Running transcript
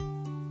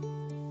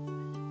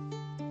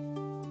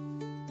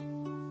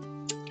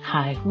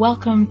Hi,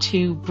 welcome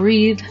to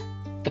Breathe,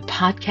 the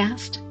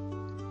podcast.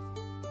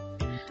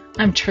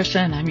 I'm Trisha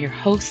and I'm your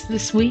host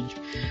this week.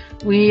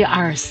 We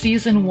are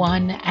season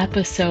 1,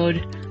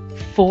 episode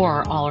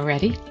 4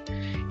 already,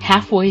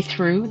 halfway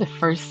through the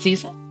first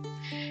season,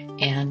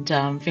 and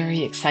I'm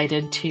very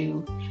excited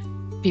to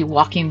be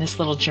walking this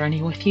little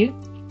journey with you.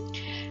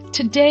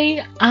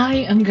 Today, I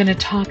am going to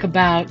talk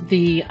about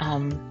the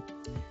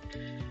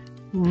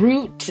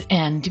root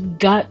and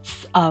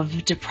guts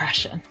of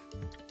depression.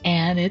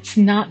 And it's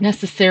not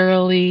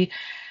necessarily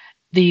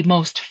the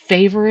most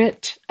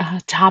favorite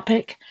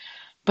topic,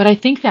 but I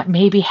think that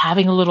maybe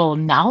having a little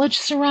knowledge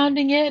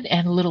surrounding it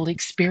and a little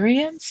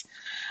experience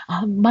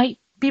might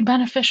be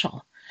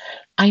beneficial.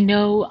 I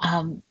know,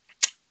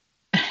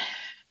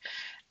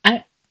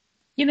 I,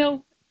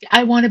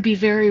 I want to be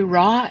very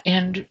raw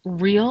and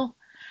real,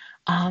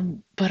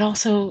 but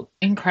also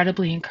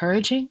incredibly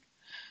encouraging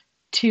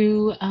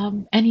to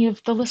any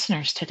of the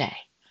listeners today.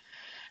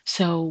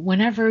 So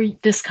whenever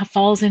this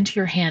falls into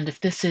your hand,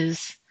 if this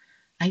is,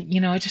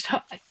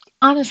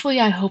 honestly,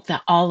 I hope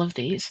that all of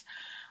these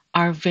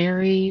are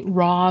very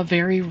raw,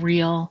 very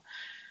real,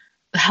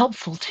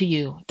 helpful to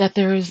you, that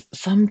there is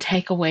some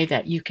takeaway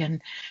that you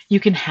can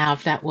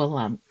have that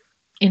will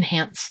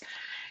enhance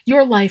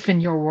your life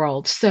and your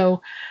world.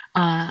 So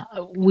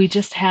we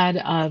just had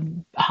a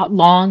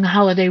long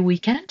holiday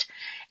weekend.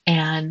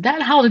 And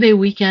that holiday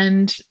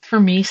weekend for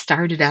me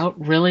started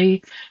out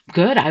really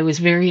good. I was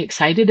very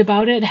excited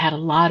about it, had a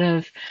lot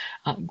of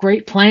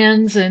great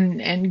plans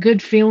and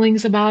good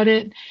feelings about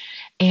it,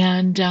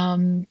 and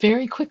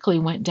very quickly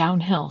went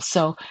downhill.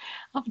 So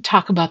I'll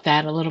talk about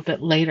that a little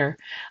bit later.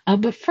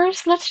 But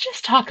first, let's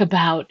just talk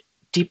about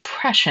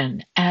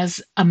depression as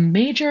a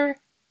major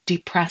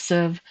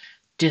depressive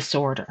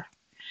disorder.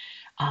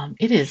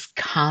 It is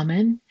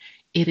common.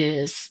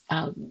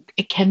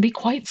 It can be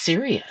quite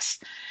serious.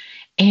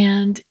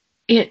 And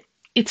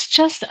it's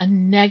just a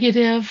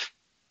negative.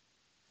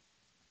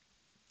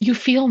 You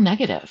feel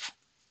negative.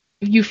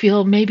 You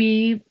feel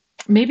maybe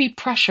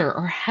pressure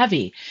or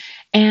heavy,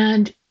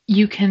 and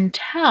you can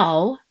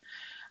tell,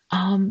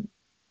 um,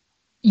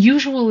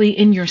 usually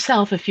in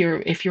yourself, if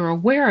you're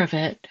aware of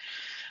it,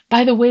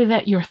 by the way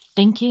that you're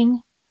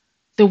thinking,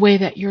 the way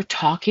that you're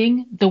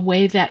talking, the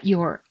way that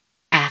you're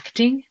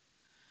acting,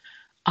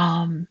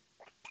 um,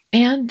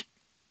 and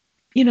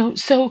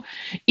so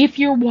if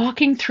you're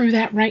walking through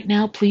that right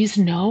now, please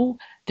know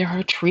there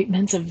are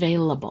treatments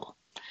available.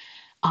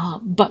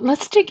 But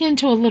let's dig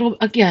into a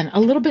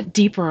little bit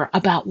deeper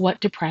about what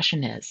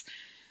depression is.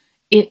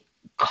 It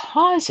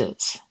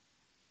causes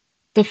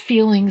the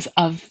feelings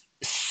of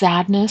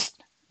sadness,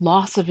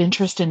 loss of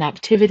interest in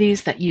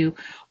activities that you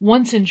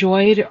once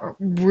enjoyed or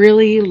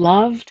really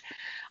loved.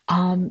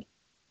 Um,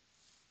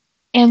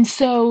 and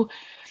so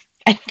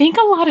I think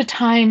a lot of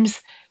times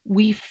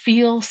we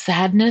feel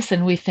sadness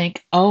and we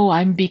think, oh,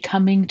 I'm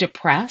becoming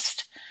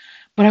depressed.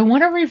 But I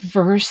want to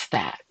reverse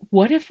that.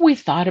 What if we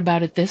thought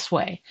about it this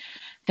way?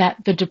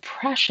 That the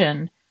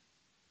depression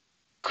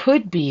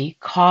could be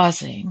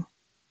causing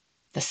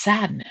the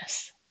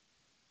sadness.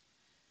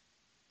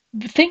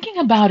 Thinking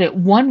about it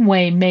one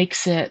way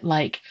makes it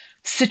like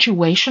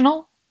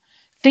situational.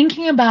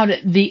 Thinking about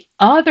it the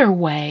other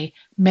way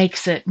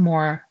makes it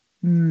more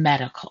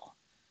medical.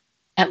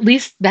 At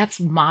least that's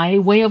my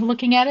way of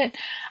looking at it.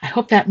 I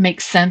hope that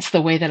makes sense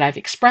the way that I've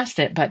expressed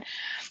it. But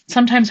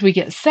sometimes we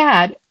get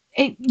sad.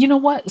 You know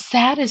what?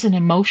 Sad is an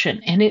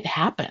emotion and it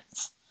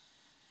happens.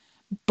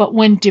 But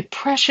when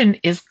depression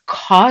is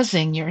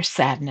causing your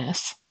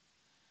sadness,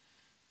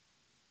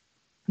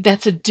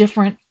 that's a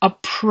different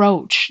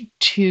approach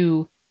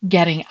to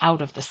getting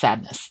out of the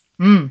sadness.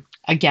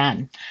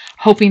 Again,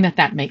 hoping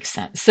that makes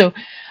sense. So,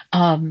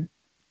 um,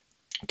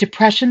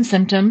 depression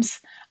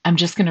symptoms, I'm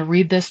just going to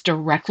read this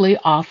directly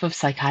off of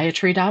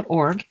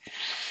psychiatry.org.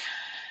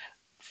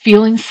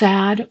 Feeling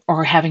sad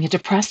or having a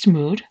depressed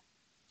mood,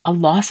 a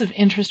loss of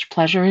interest,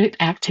 pleasure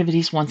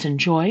activities once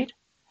enjoyed,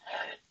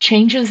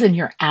 changes in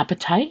your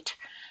appetite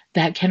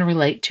that can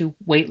relate to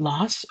weight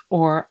loss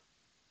or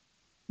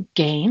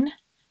gain,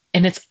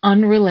 and it's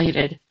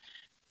unrelated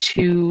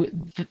to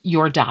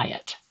your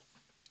diet,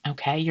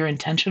 okay, your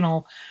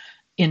intentional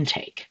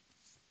intake.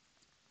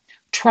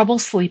 Trouble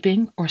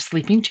sleeping or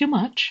sleeping too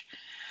much,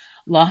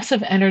 loss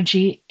of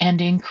energy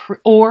and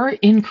or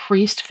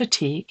increased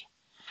fatigue,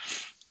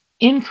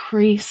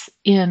 increase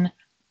in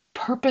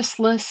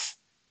purposeless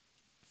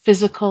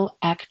physical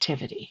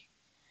activity,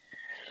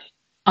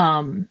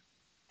 um,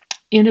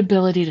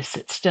 inability to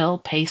sit still,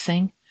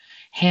 pacing,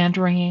 hand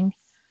wringing,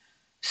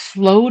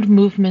 slowed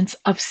movements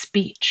of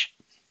speech.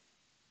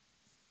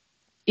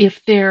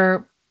 If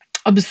they're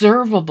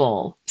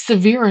observable,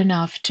 severe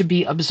enough to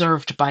be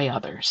observed by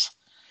others.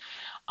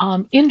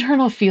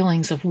 Internal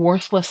feelings of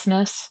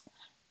worthlessness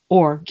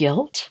or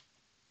guilt,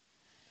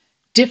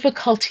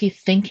 difficulty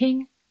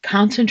thinking,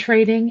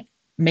 concentrating,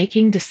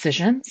 making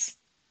decisions,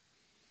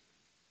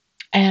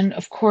 and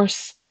of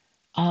course,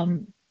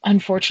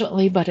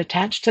 unfortunately, but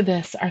attached to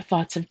this are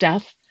thoughts of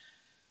death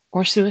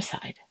or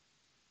suicide.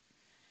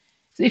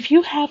 If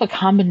you have a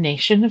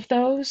combination of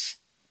those,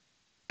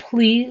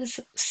 please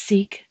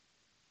seek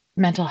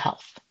mental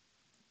health.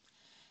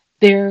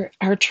 There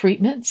are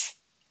treatments,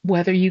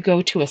 whether you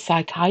go to a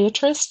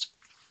psychiatrist,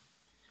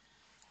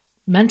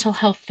 mental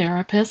health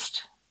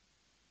therapist,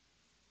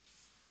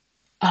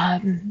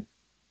 um,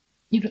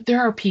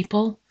 there are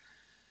people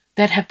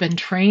that have been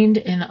trained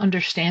in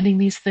understanding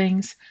these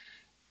things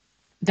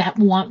that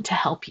want to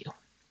help you.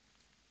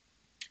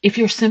 If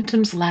your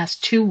symptoms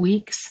last 2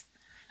 weeks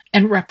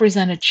and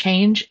represent a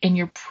change in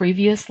your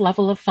previous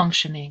level of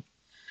functioning,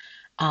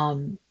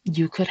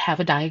 you could have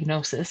a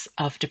diagnosis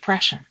of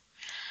depression.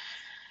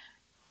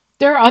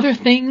 There are other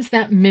things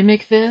that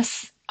mimic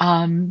this,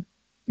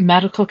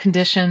 medical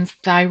conditions,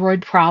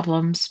 thyroid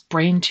problems,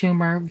 brain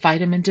tumor,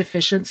 vitamin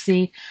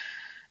deficiency.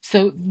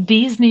 So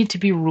these need to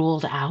be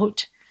ruled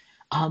out.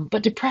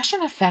 But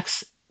depression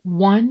affects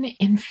 1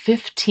 in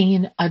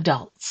 15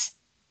 adults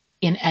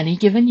in any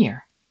given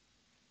year,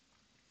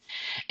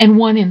 and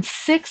 1 in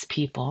 6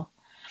 people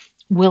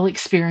will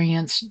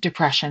experience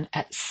depression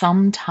at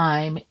some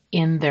time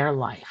in their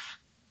life.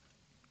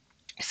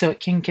 So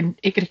it can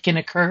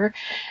occur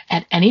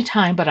at any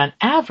time, but on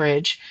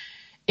average,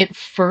 it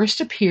first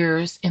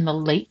appears in the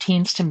late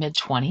teens to mid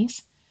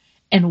 20s,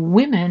 and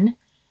women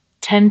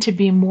tend to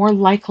be more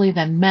likely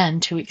than men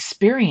to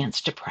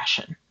experience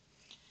depression.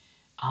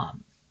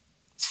 Um,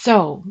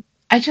 so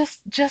I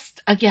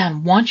just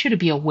again want you to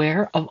be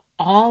aware of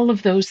all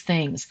of those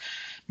things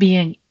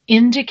being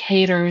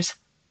indicators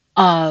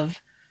of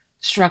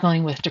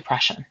struggling with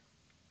depression.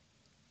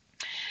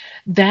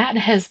 That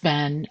has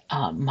been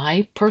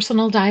my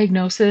personal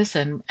diagnosis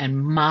and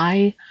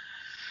my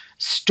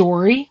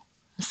story,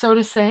 so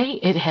to say.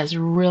 It has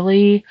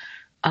really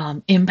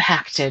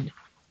impacted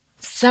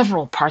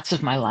several parts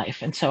of my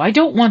life. And so I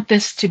don't want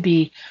this to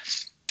be,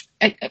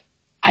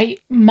 I,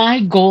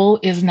 my goal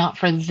is not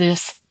for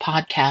this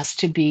podcast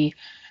to be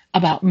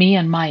about me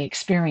and my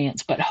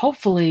experience, but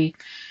hopefully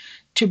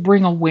to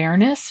bring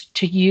awareness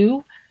to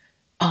you,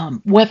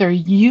 whether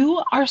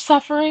you are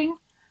suffering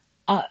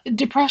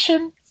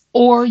depression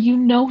or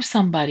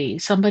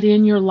somebody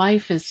in your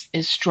life is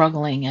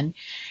struggling,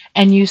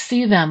 and you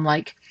see them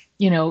like,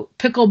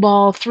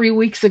 pickleball 3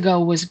 weeks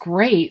ago was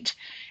great,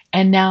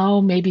 and now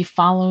maybe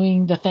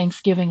following the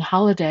Thanksgiving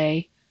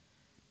holiday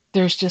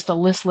there's just a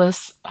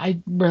listless, I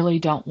really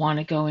don't want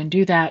to go and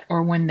do that,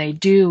 or when they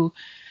do,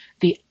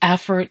 the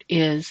effort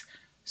is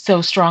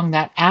so strong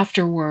that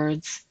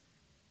afterwards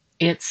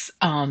it's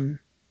time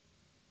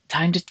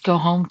to go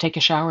home, take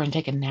a shower, and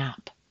take a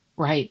nap,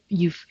 right?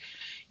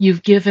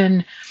 You've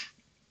given,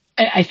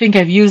 I think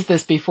I've used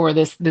this before,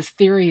 this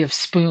theory of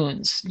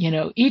spoons.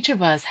 Each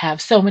of us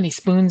have so many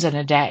spoons in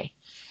a day.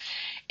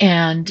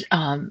 And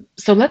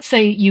so let's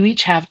say we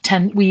each have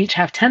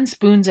 10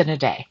 spoons in a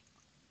day.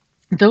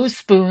 Those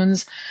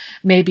spoons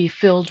may be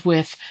filled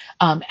with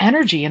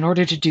energy in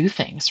order to do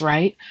things,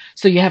 right?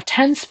 So you have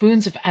 10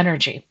 spoons of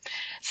energy.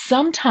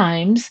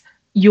 Sometimes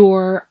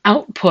your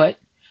output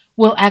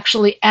will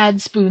actually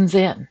add spoons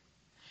in.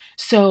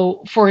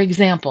 So, for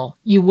example,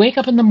 you wake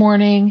up in the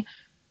morning,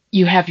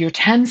 you have your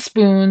 10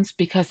 spoons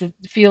because it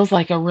feels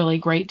like a really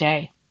great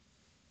day.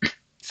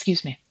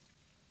 Excuse me.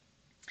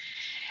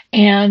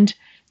 And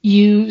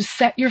you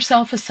set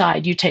yourself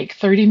aside. You take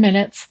 30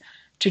 minutes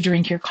to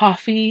drink your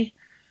coffee,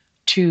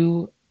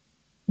 to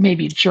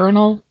maybe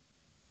journal,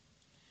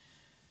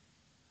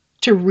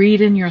 to read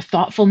in your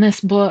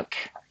thoughtfulness book,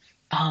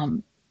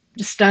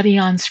 study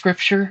on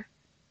scripture,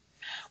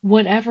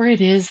 whatever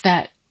it is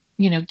that,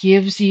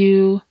 gives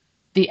you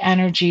the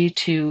energy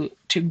to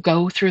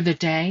go through the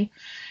day.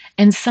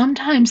 And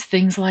sometimes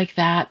things like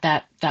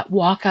that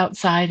walk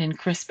outside in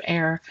crisp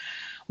air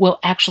will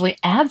actually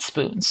add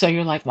spoons. So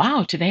you're like,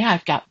 wow, today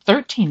I've got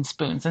 13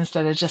 spoons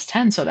instead of just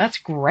 10. So that's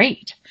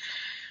great.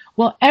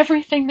 Well,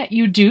 everything that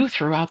you do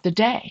throughout the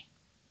day,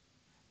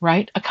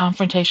 right? A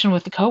confrontation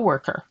with a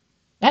coworker,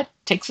 that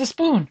takes a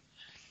spoon.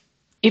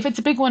 If it's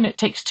a big one, it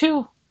takes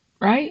two,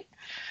 right?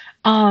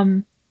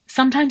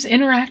 Sometimes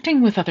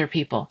interacting with other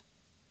people,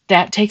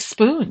 that takes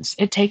spoons.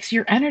 It takes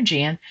your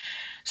energy. And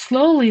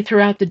slowly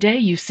throughout the day,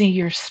 you see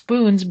your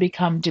spoons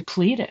become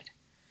depleted.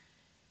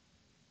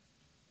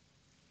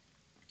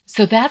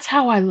 So that's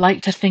how I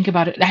like to think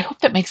about it. I hope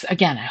that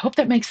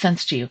makes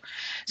sense to you.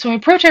 So I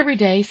approach every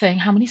day saying,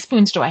 how many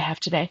spoons do I have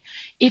today?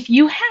 If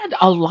you had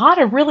a lot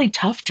of really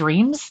tough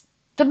dreams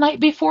the night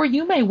before,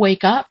 you may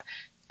wake up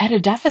at a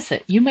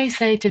deficit. You may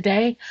say,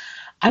 today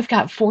I've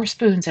got 4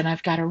 spoons and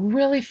I've got to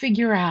really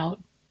figure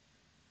out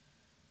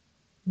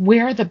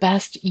where the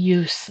best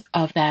use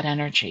of that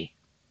energy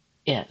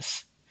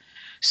is.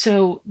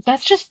 So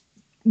that's just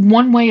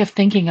one way of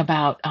thinking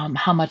about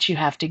how much you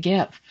have to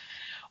give.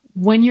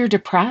 When you're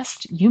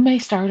depressed, you may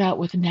start out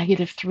with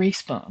 -3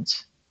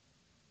 spoons.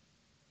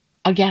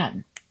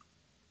 Again,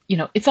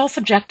 it's all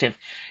subjective.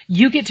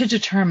 You get to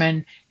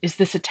determine, is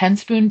this a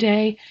 10-spoon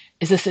day?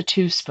 Is this a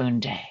 2-spoon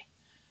day?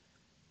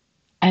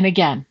 And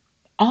again,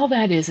 all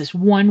that is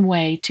one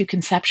way to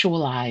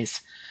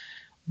conceptualize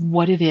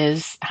what it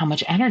is, how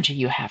much energy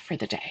you have for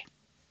the day.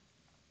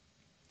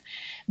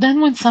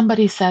 Then when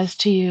somebody says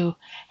to you,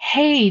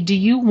 hey, do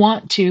you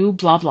want to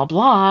blah, blah,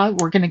 blah,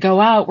 we're going to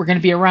go out, we're going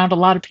to be around a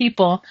lot of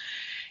people,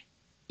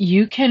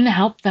 you can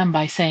help them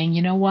by saying,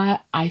 you know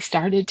what, I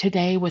started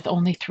today with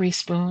only 3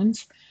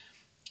 spoons,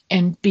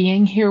 and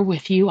being here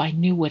with you, I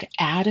knew would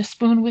add a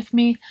spoon with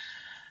me,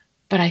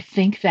 but I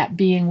think that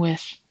being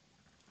with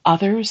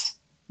others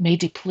may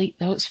deplete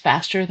those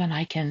faster than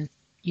I can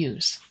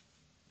use,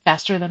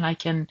 faster than I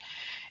can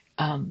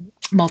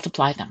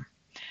multiply them.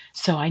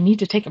 So I need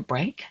to take a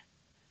break.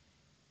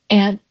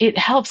 And it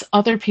helps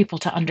other people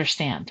to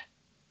understand.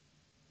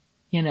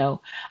 You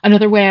know,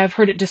 another way I've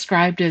heard it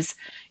described is,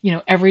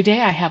 every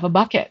day I have a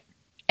bucket,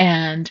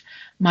 and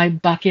my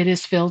bucket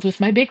is filled with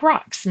my big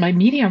rocks, my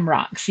medium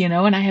rocks,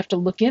 and I have to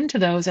look into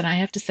those and I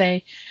have to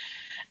say,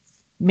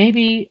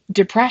 maybe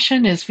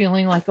depression is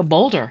feeling like a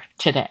boulder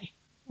today,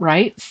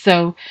 right?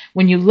 So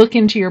when you look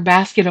into your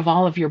basket of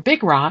all of your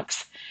big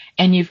rocks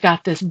and you've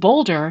got this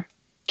boulder,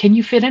 can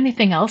you fit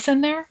anything else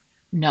in there?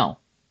 No.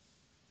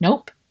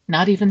 Nope.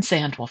 Not even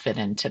sand will fit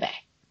in today.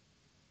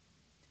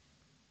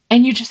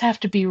 And you just have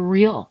to be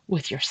real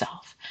with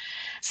yourself.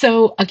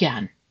 So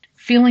again,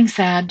 feeling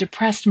sad,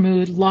 depressed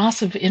mood,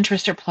 loss of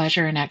interest or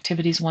pleasure in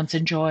activities once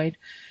enjoyed,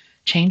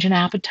 change in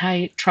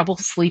appetite, trouble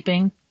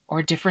sleeping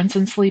or difference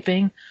in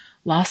sleeping,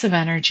 loss of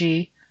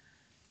energy,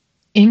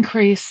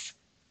 increase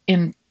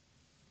in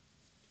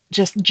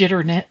just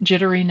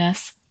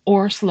jitteriness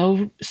or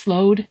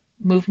slowed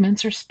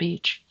movements or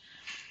speech,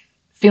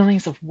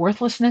 feelings of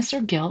worthlessness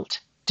or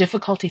guilt,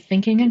 difficulty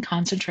thinking and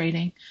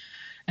concentrating,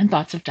 and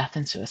thoughts of death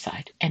and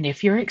suicide. And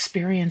if you're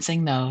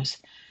experiencing those,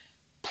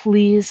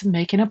 please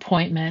make an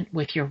appointment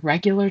with your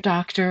regular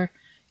doctor.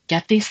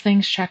 Get these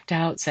things checked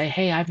out. Say,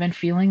 hey, I've been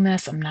feeling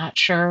this. I'm not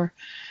sure.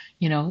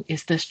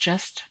 Is this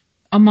just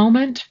a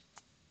moment?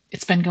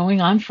 It's been going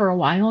on for a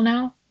while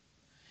now.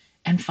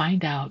 And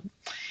find out.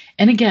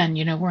 And again,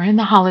 we're in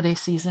the holiday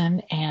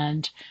season,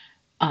 and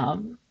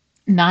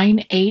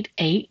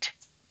 988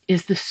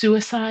 is the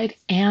suicide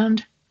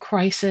and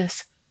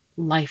crisis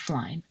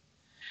lifeline.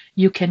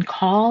 You can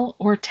call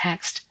or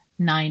text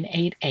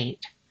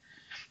 988.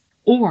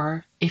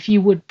 Or if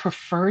you would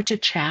prefer to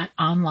chat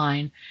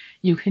online,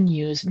 you can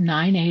use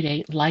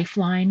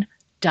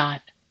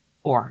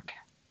 988lifeline.org.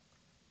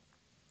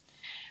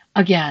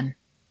 Again,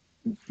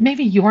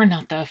 maybe you're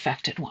not the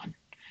affected one,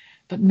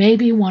 but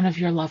maybe one of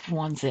your loved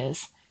ones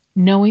is.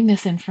 Knowing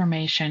this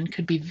information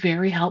could be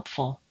very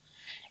helpful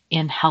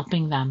in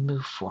helping them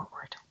move forward.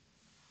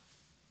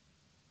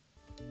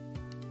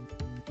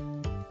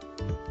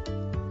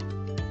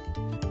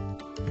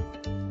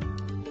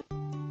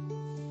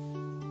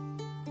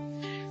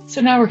 So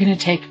now we're going to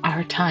take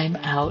our time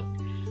out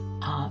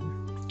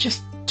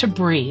just to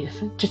breathe,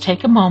 to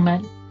take a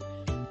moment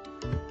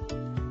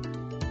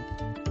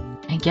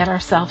and get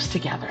ourselves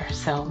together.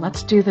 So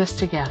let's do this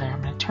together.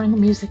 I'm going to turn the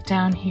music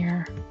down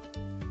here.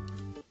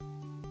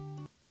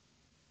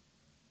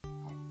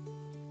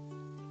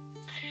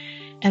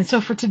 And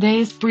so for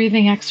today's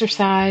breathing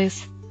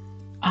exercise,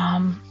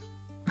 I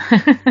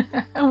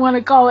want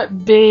to call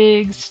it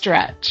big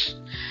stretch.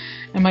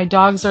 And my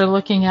dogs are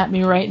looking at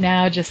me right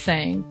now just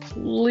saying,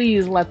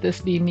 please let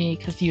this be me,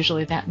 because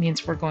usually that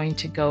means we're going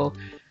to go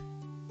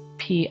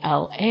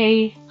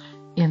PLA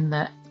in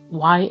the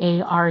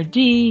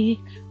YARD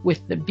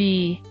with the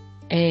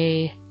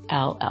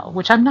BALL,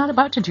 which I'm not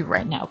about to do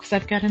right now because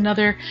I've got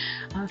another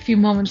few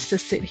moments to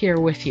sit here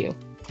with you.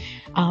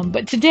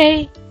 But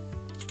today,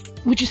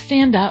 would you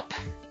stand up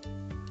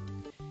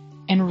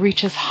and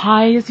reach as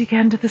high as you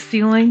can to the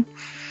ceiling,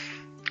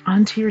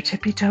 onto your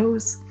tippy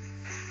toes?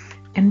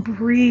 And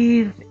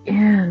breathe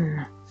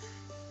in.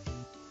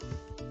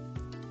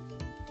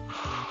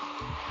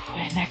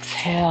 And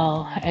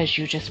exhale as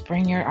you just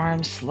bring your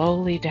arms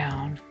slowly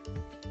down.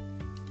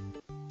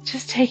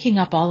 Just taking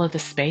up all of the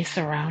space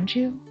around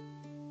you.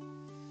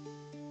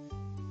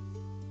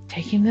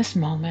 Taking this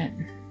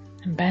moment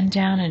and bend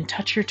down and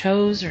touch your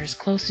toes, or as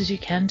close as you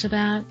can to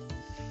that.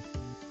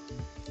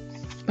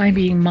 By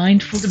being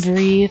mindful to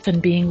breathe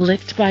and being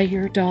licked by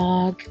your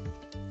dog.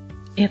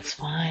 It's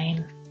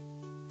fine.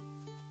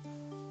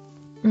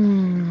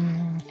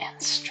 And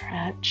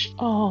stretch.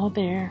 Oh,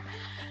 there.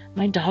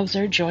 My dogs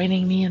are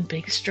joining me in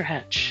big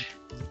stretch.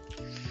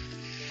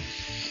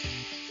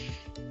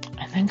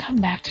 And then come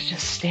back to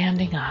just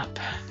standing up.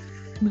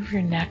 Move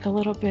your neck a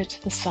little bit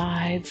to the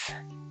sides.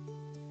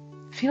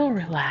 Feel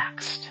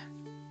relaxed.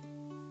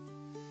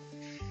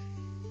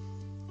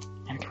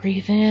 And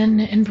breathe in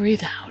and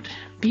breathe out.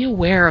 Be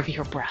aware of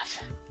your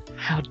breath.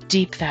 How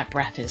deep that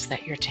breath is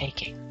that you're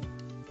taking.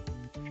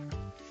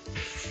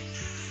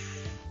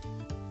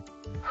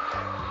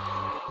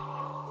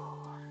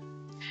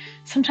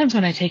 Sometimes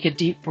when I take a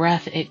deep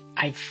breath,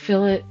 I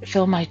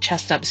fill my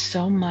chest up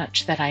so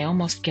much that I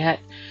almost get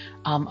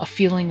a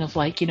feeling of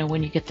like,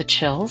 when you get the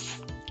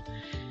chills.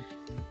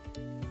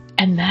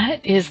 And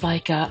that is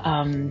like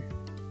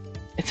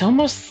it's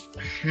almost,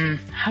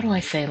 how do I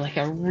say, like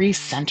a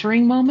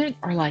recentering moment,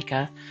 or like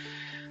a,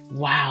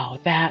 wow,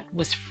 that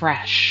was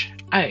fresh.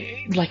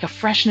 Like a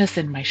freshness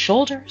in my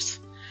shoulders,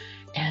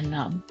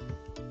 and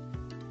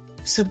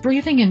So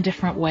breathing in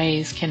different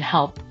ways can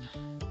help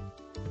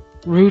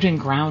root and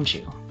ground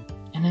you.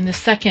 And in the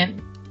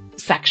second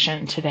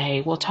section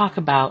today, we'll talk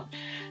about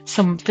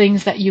some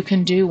things that you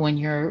can do when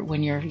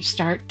you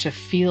start to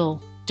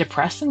feel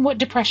depressed and what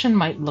depression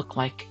might look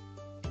like.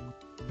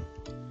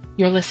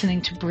 You're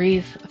listening to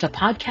Breathe, the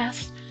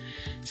podcast,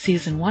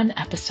 Season 1,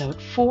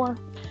 Episode 4,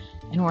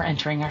 and we're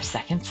entering our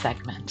second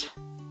segment.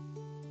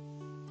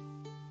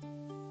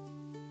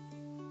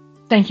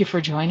 Thank you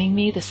for joining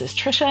me. This is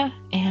Trisha,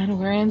 and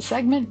we're in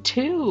segment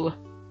 2.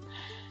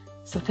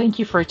 So thank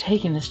you for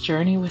taking this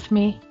journey with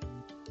me.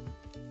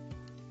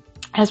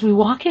 As we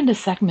walk into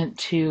segment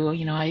 2,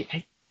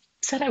 I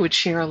said I would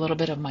share a little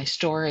bit of my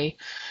story,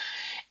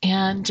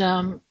 and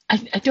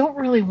I don't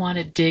really want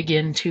to dig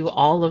into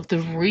all of the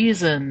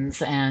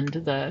reasons and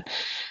the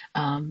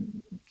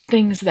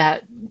things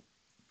that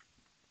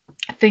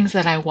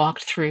I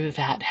walked through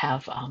that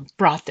have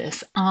brought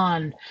this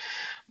on.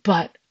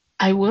 But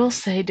I will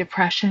say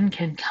depression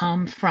can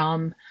come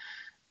from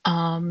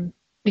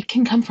it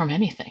can come from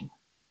anything.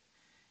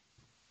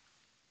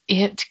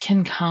 It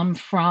can come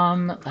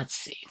from, let's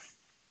see,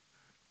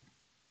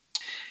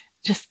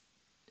 just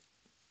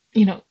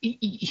you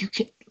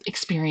can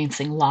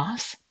experiencing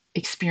loss,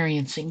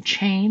 experiencing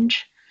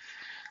change,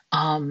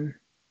 a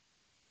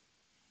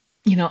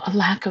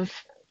lack of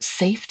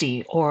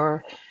safety,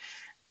 or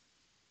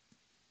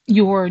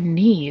your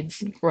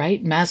needs,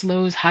 right?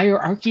 Maslow's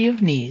hierarchy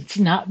of needs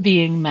not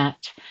being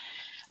met.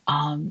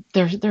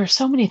 There are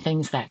so many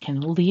things that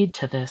can lead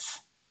to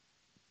this.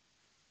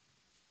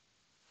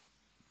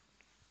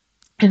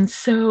 And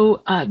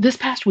so this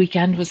past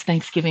weekend was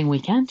Thanksgiving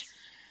weekend.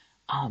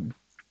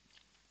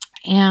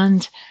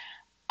 And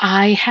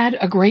I had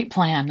a great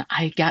plan.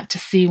 I got to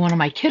see one of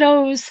my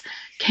kiddos,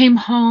 came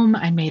home,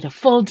 I made a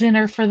full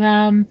dinner for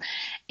them,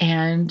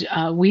 and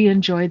we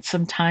enjoyed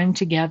some time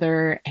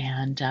together.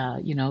 And,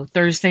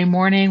 Thursday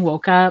morning,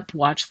 woke up,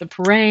 watched the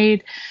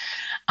parade,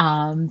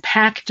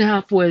 packed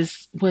up,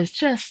 was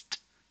just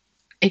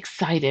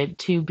excited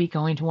to be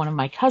going to one of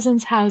my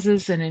cousins'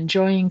 houses and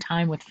enjoying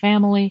time with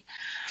family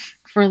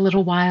for a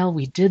little while.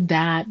 We did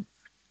that.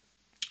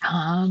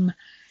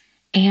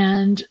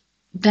 And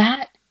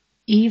that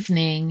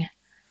evening,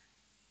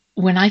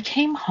 when I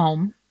came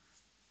home,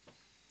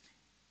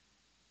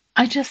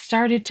 I just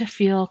started to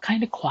feel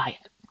kind of quiet.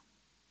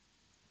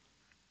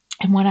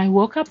 And when I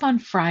woke up on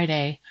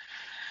Friday,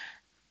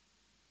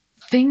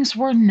 things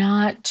were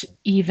not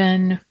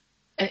even,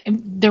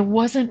 there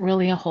wasn't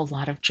really a whole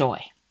lot of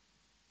joy,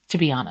 to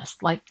be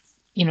honest. Like,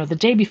 the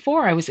day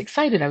before I was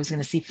excited. I was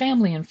going to see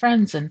family and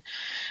friends and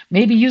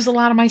maybe use a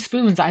lot of my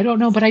spoons. I don't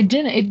know, but I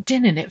didn't. It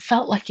didn't. It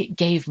felt like it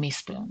gave me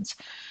spoons.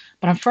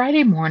 But on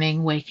Friday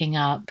morning, waking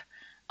up,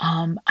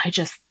 I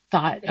just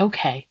thought,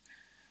 okay,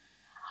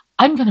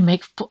 I'm going to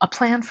make a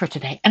plan for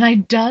today. And I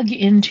dug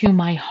into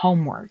my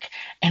homework,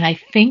 and I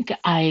think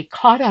I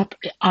caught up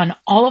on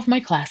all of my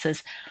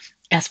classes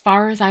as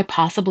far as I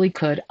possibly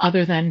could,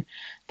 other than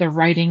the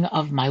writing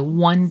of my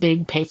one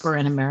big paper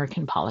in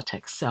American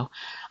politics. So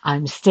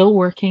I'm still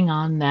working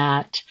on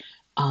that.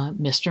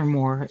 Mr.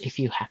 Moore, if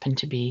you happen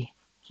to be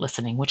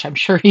listening, which I'm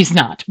sure he's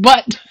not,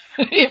 but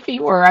if he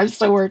were, I'm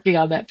still working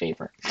on that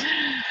paper.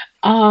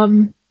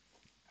 Um,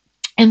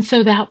 and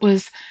so that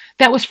was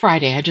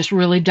Friday. I just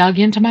really dug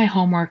into my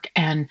homework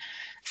and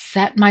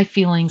set my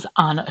feelings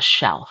on a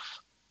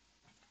shelf.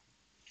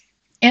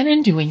 And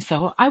in doing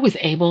so, I was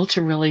able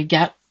to really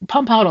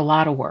pump out a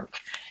lot of work.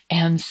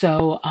 And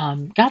so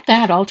got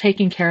that all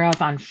taken care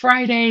of on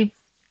Friday,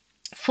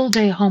 full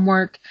day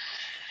homework.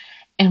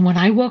 And when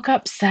I woke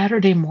up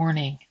Saturday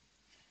morning,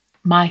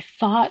 my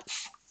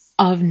thoughts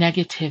of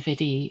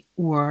negativity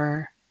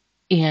were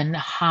in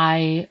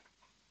high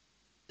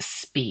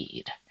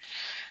speed.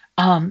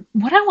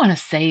 What I want to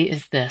say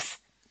is this.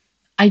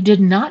 I did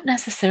not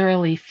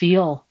necessarily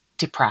feel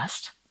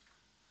depressed.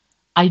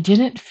 I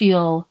didn't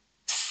feel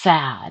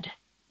sad.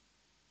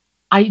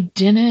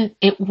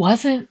 It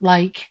wasn't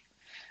like,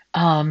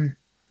 an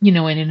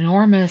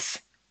enormous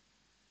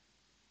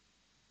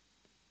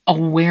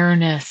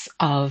awareness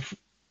of,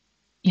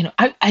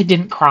 I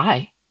didn't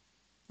cry.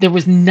 There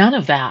was none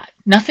of that,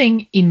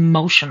 nothing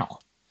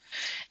emotional.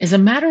 As a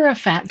matter of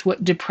fact,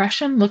 what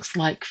depression looks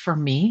like for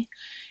me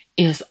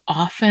is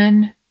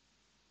often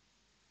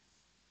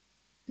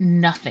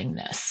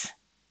nothingness.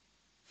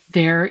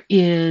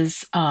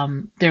 There's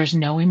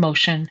no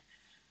emotion.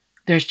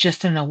 There's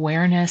just an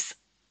awareness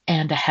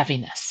and a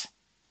heaviness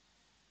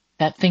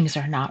that things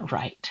are not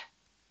right.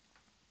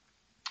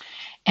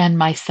 And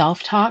my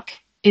self-talk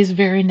is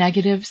very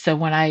negative. So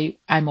when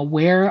I'm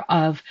aware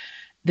of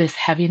this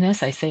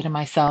heaviness, I say to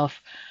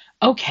myself,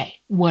 okay,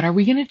 what are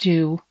we going to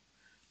do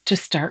to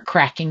start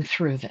cracking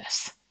through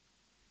this?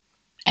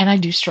 And I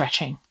do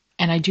stretching,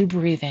 and I do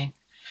breathing,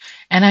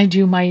 and I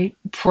do my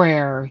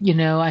prayer.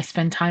 I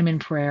spend time in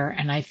prayer,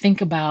 and I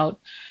think about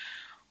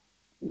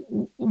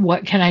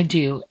what can I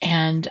do?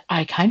 And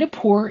I kind of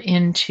pour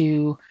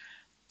into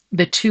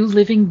the two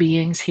living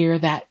beings here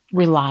that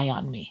rely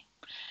on me,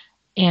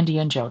 Andy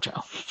and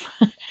Jojo.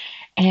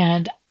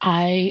 And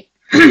I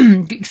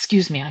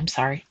Excuse me, I'm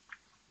sorry.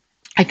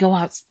 I go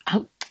out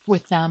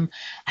with them.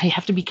 I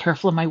have to be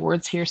careful of my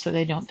words here so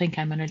they don't think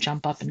I'm going to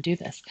jump up and do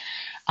this.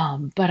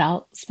 But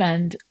I'll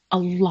spend a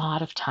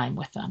lot of time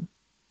with them.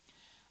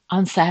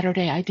 On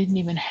Saturday, I didn't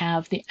even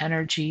have the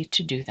energy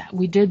to do that.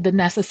 We did the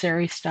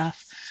necessary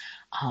stuff,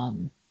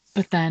 um,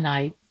 but then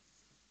I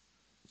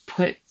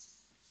put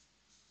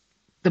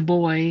the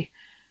boy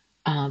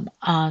on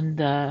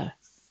the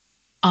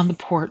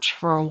porch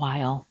for a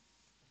while,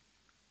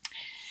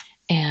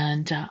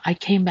 and I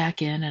came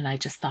back in, and I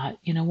just thought,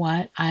 you know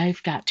what?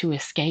 I've got to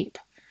escape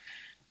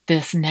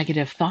this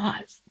negative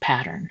thought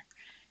pattern.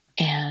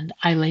 And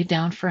I laid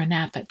down for a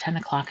nap at 10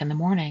 o'clock in the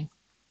morning,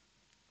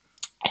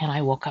 and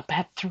I woke up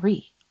at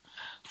 3.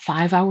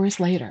 5 hours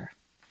later,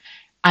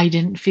 I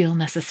didn't feel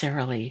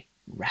necessarily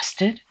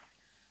rested.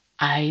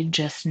 I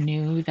just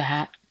knew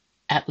that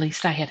at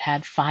least I had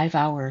had 5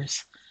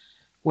 hours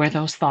where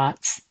those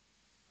thoughts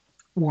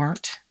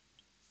weren't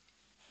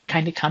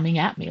kind of coming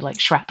at me like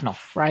shrapnel,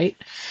 right?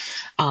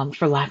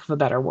 For lack of a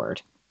better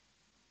word.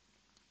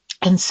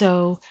 And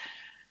so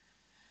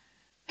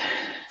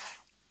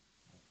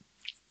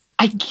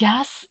I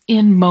guess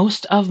in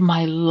most of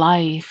my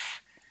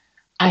life,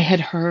 I had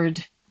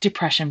heard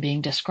depression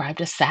being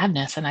described as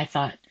sadness. And I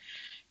thought,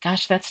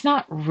 gosh, that's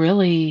not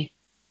really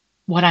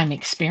what I'm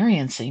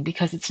experiencing,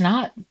 because it's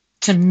not,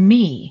 to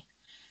me,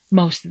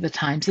 most of the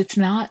times, it's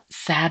not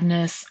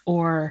sadness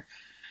or,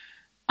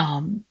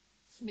 um,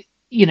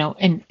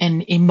 and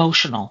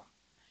emotional.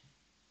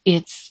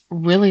 It's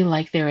really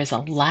like there is a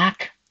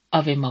lack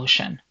of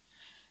emotion.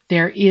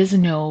 There is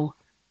no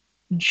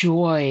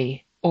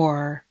joy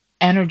or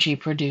energy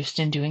produced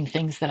in doing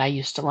things that I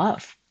used to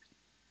love.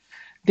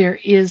 There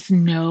is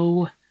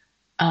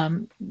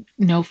um,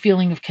 no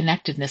feeling of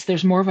connectedness.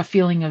 There's more of a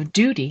feeling of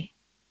duty,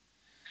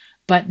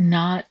 but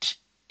not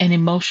an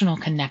emotional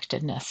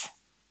connectedness.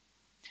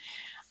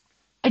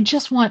 I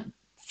just want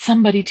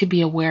somebody to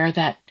be aware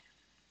that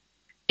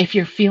if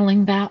you're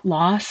feeling that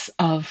loss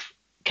of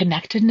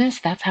connectedness,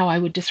 that's how I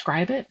would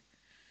describe it.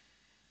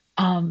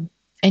 Um,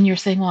 and you're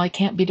saying, well, I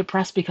can't be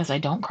depressed because I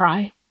don't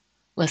cry.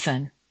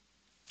 Listen,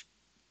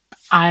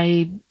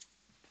 I,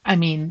 I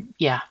mean,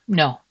 yeah,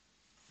 no.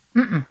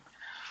 Mm-mm.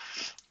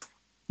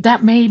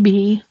 That may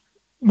be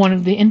one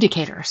of the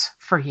indicators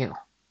for you.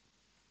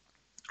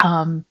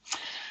 Um,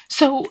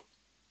 so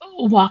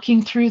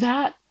walking through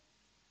that,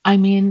 I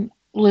mean,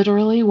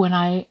 literally when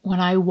I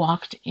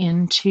walked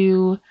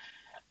into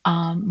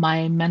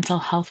my mental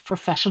health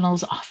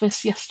professional's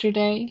office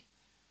yesterday,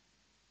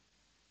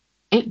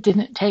 it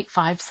didn't take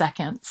 5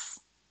 seconds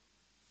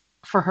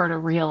for her to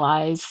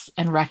realize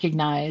and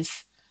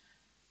recognize.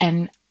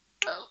 And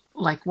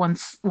like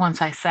once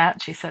I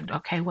sat, she said,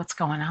 "Okay, what's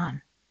going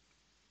on?"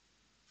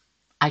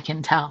 I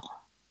can tell,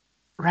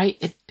 right?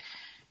 It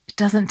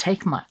doesn't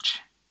take much.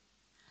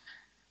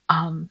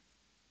 Um,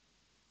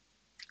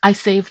 I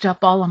saved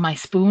up all of my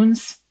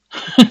spoons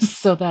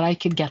so that I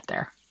could get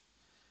there,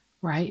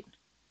 right?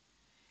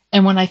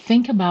 And when I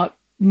think about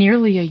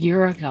nearly a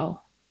year ago,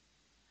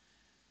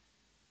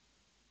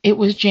 it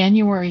was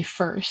January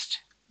 1st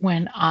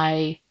when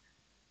I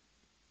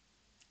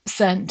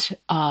sent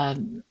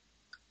on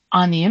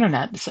the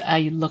internet. So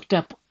I looked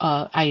up,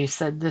 I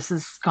said, this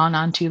has gone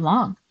on too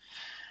long.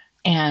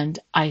 And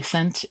I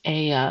sent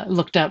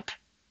looked up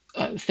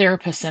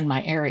therapists in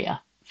my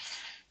area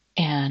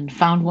and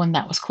found one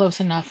that was close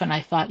enough. And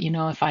I thought,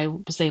 if I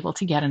was able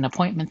to get an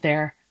appointment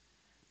there,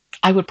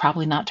 I would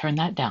probably not turn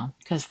that down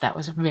because that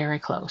was very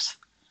close.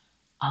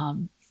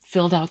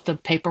 Filled out the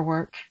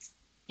paperwork,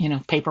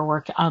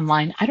 paperwork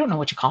online. I don't know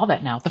what you call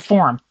that now. The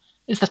form.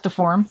 Is that the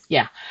form?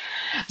 Yeah.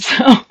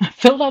 So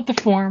filled out the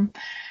form,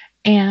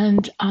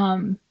 and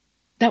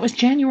that was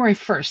January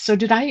 1st. So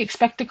did I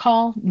expect a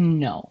call?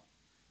 No.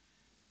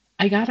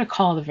 I got a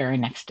call the very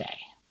next day.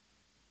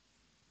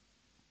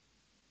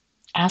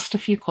 Asked a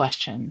few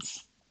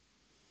questions.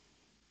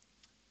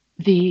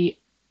 The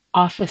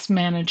office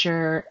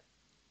manager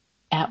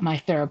at my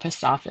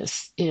therapist's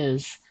office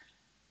is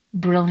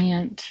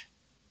brilliant,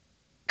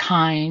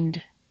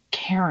 kind,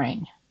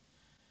 caring,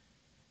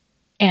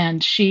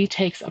 and she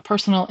takes a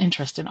personal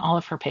interest in all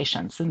of her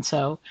patients. And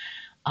so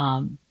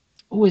um,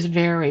 was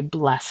very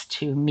blessed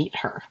to meet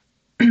her.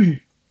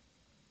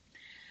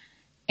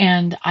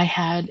 And I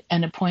had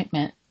an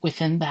appointment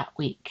within that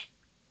week.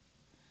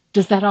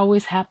 Does that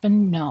always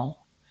happen? No.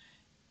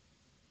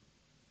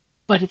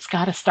 But it's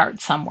got to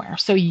start somewhere.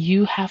 So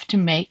you have to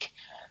make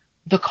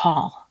the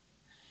call.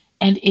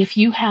 And if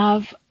you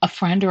have a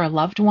friend or a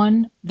loved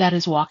one that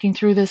is walking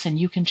through this and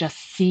you can just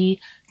see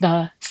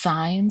the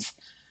signs,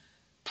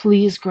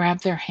 please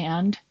grab their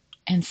hand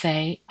and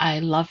say, I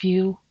love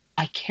you,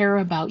 I care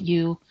about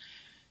you,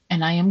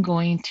 and I am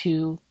going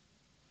to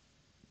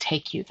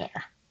take you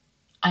there.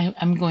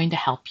 I'm going to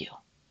help you.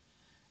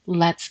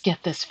 Let's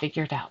get this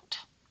figured out.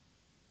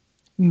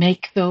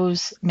 Make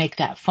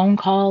that phone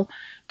call,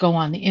 go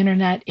on the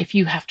internet. If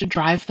you have to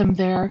drive them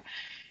there,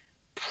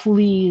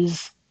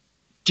 please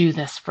do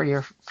this for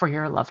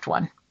your loved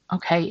one.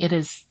 Okay? It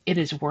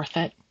is worth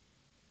it.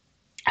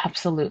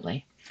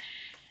 Absolutely.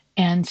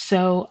 And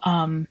so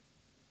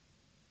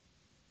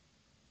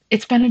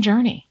it's been a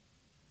journey.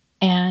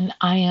 And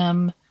I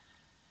am,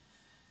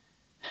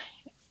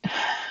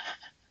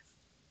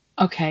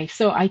 okay,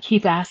 so I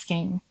keep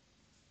asking,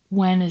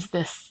 when is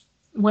this,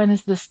 when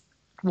is this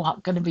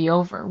walk going to be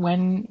over?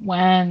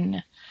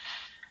 When?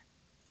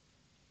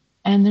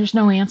 And there's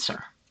no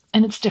answer.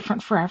 And it's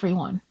different for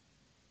everyone.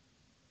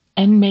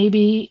 And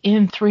maybe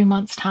in 3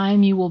 months'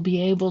 time, you will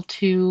be able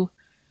to,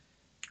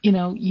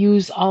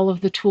 use all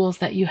of the tools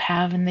that you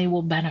have and they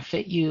will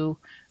benefit you.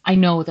 I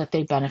know that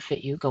they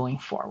benefit you going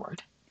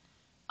forward.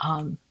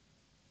 Um,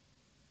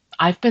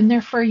 I've been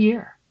there for a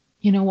year.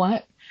 You know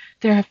what?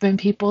 There have been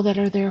people that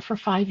are there for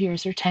 5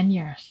 years or 10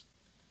 years.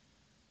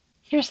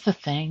 Here's the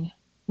thing.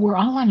 We're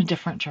all on a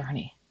different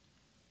journey.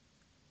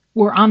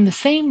 We're on the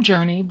same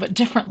journey, but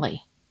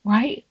differently,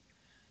 right?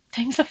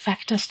 Things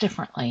affect us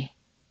differently.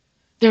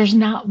 There's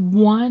not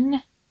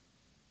one,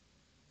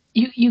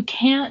 you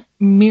can't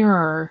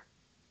mirror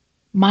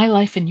my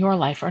life and your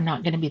life are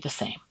not going to be the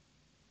same.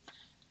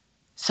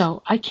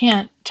 So I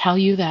can't tell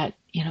you that,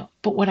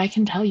 but what I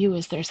can tell you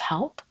is there's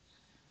help.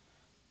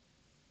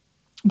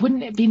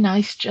 Wouldn't it be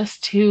nice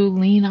just to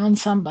lean on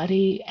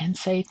somebody and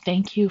say,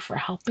 thank you for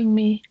helping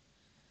me?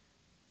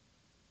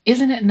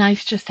 Isn't it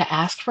nice just to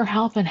ask for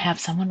help and have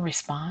someone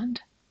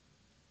respond?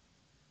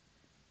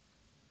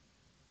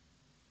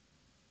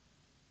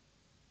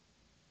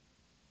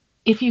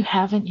 If you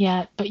haven't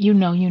yet, but you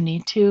know you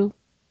need to,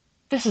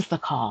 this is the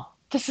call.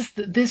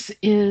 This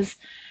is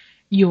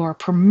your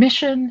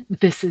permission.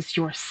 This is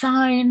your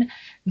sign.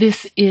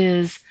 This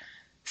is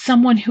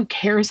someone who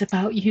cares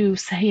about you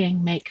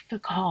saying, make the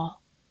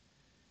call.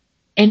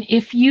 And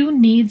if you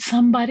need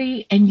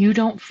somebody and you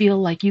don't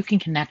feel like you can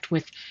connect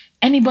with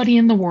anybody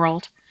in the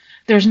world,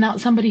 there's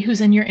not somebody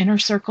who's in your inner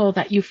circle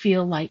that you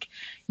feel like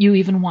you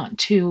even want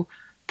to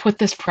put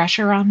this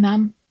pressure on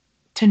them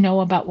to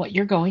know about what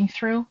you're going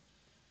through.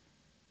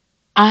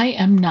 I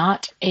am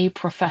not a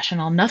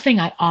professional. Nothing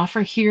I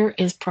offer here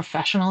is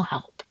professional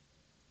help.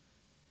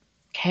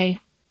 Okay?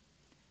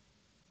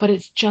 But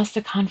it's just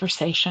a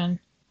conversation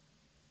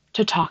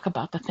to talk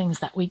about the things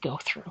that we go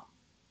through.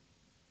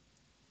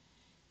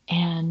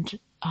 And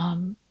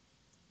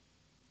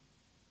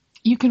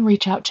you can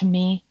reach out to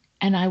me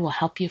and I will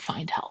help you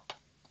find help.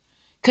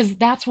 Because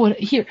that's what,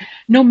 here,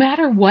 no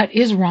matter what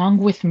is wrong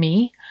with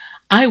me,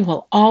 I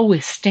will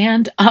always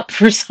stand up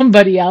for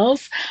somebody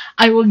else.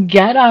 I will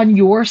get on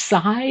your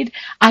side.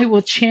 I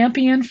will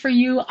champion for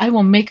you. I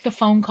will make the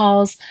phone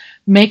calls,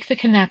 make the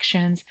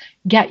connections,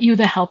 get you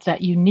the help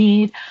that you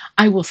need.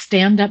 I will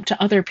stand up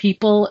to other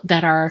people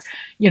that are,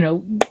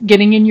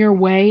 getting in your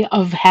way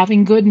of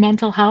having good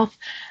mental health.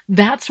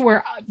 That's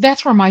where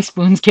my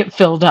spoons get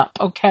filled up,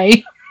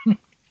 okay?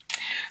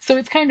 So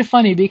it's kind of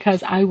funny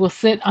because I will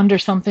sit under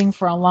something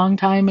for a long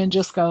time and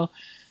just go,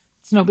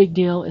 it's no big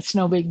deal. It's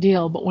no big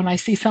deal. But when I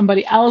see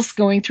somebody else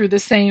going through the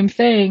same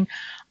thing,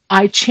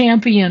 I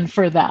champion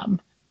for them.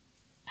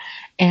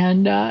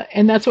 And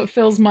that's what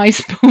fills my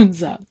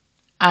spoons up.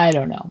 I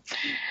don't know.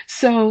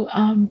 So,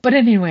 but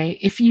anyway,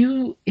 if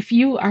you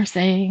are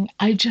saying,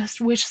 I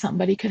just wish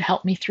somebody could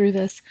help me through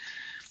this.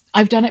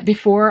 I've done it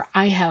before.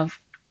 I have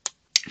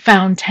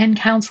found 10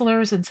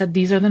 counselors and said,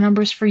 these are the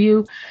numbers for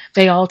you.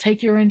 They all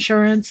take your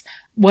insurance,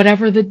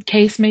 whatever the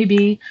case may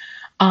be.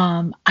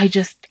 I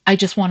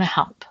just want to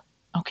help.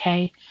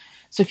 Okay.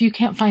 So if you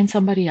can't find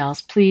somebody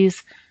else,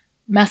 please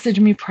message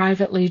me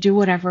privately, do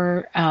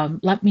whatever.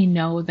 Let me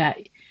know that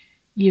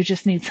you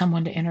just need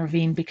someone to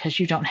intervene because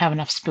you don't have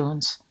enough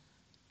spoons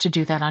to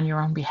do that on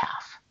your own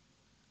behalf.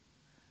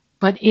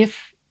 But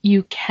if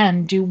you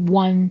can do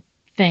one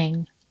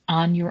thing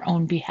on your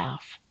own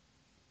behalf,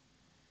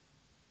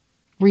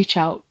 reach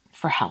out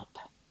for help.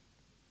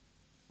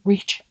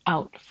 Reach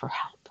out for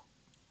help.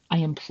 I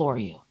implore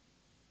you.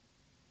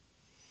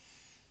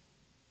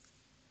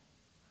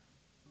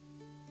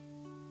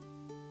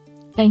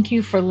 Thank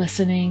you for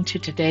listening to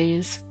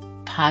today's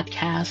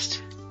podcast,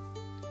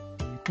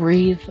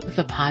 Breathe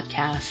the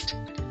Podcast.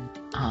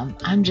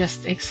 I'm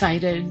just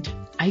excited,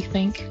 I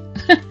think,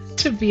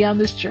 to be on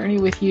this journey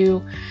with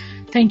you.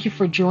 Thank you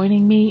for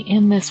joining me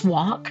in this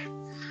walk.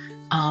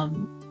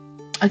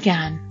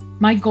 Again,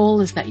 my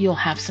goal is that you'll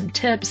have some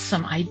tips,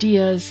 some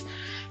ideas,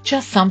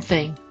 just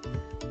something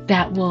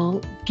that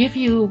will give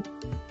you,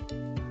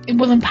 it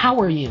will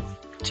empower you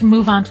to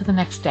move on to the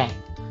next day,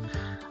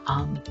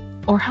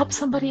 or help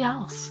somebody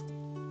else.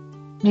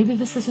 Maybe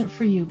this isn't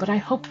for you, but I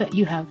hope that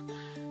you have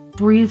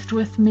breathed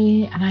with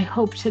me, and I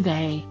hope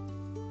today,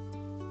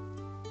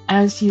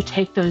 as you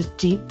take those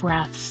deep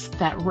breaths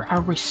that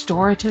are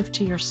restorative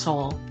to your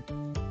soul,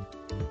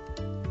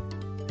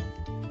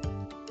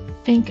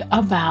 think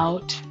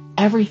about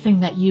everything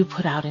that you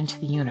put out into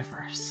the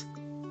universe.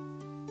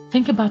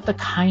 Think about the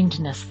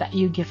kindness that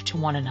you give to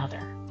one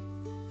another.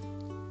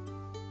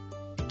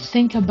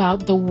 Think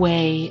about the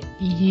way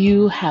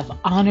you have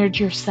honored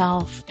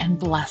yourself and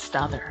blessed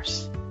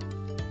others.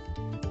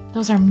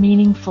 Those are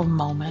meaningful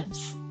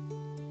moments,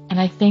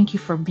 and I thank you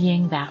for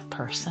being that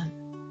person.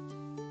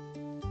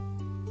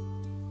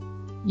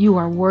 You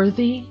are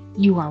worthy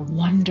You are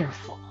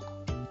wonderful.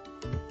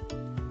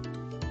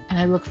 And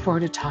I look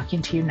forward to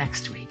talking to you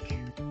next week.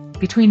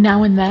 Between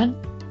now and then,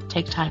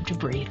 take time to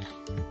breathe.